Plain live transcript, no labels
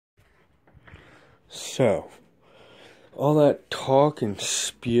So, all that talk and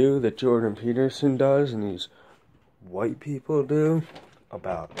spew that Jordan Peterson does and these white people do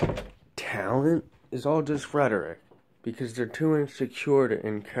about talent is all just rhetoric. Because they're too insecure to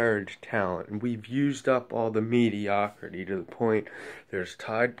encourage talent. And we've used up all the mediocrity to the point there's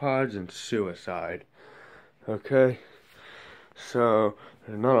Tide Pods and suicide. Okay? So,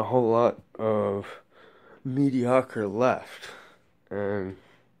 there's not a whole lot of mediocre left. And,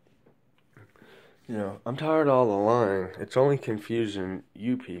 you know, I'm tired of all the lying. It's only confusing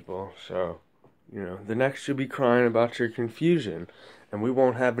you people. So, you know, the next you'll be crying about your confusion. And we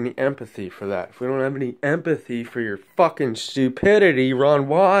won't have any empathy for that. If we don't have any empathy for your fucking stupidity run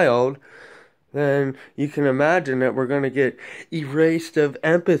wild, then you can imagine that we're going to get erased of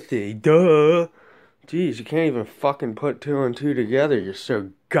empathy. Duh! Jeez, you can't even fucking put two and two together. You're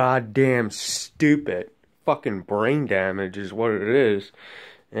so goddamn stupid. Fucking brain damage is what it is.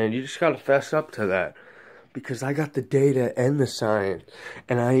 And you just gotta fess up to that. Because I got the data and the science.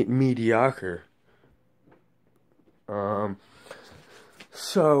 And I ain't mediocre.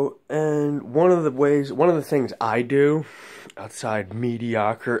 So, and one of the things I do outside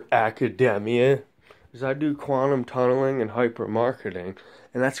mediocre academia is I do quantum tunneling and hypermarketing,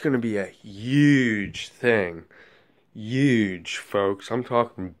 and that's going to be a huge thing. Huge, folks. I'm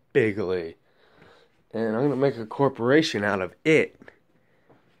talking bigly. And I'm going to make a corporation out of it.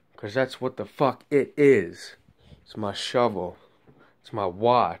 Because that's what the fuck it is. It's my shovel. It's my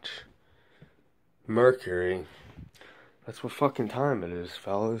watch. Mercury. That's what fucking time it is,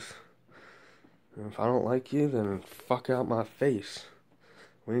 fellas. And if I don't like you, then fuck out my face.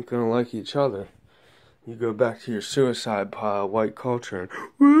 We ain't gonna like each other. You go back to your suicide pile, white culture,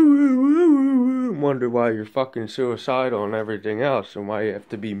 and wonder why you're fucking suicidal and everything else, and why you have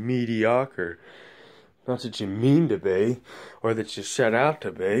to be mediocre. Not that you mean to be, or that you set out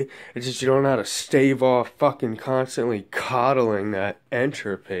to be. It's just you don't know how to stave off fucking constantly coddling that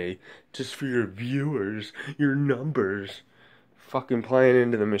entropy just for your viewers, your numbers. Fucking playing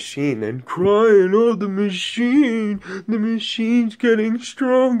into the machine, then crying, oh, the machine's getting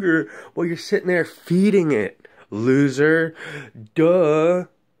stronger. Well, you're sitting there feeding it, loser. Duh.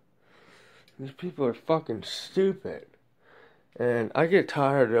 These people are fucking stupid. And I get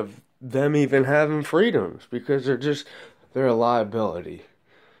tired of them even having freedoms because they're a liability,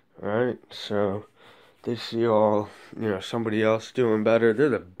 right? So they see all, somebody else doing better. They're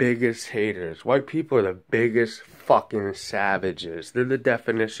the biggest haters. White people are the biggest fucking savages. They're the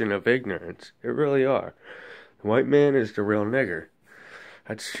definition of ignorance. They really are. The white man is the real nigger.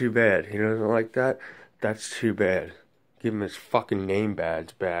 That's too bad. He doesn't like that? That's too bad. Give him his fucking name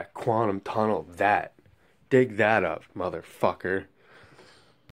badge back. Quantum tunnel that. Dig that up, motherfucker.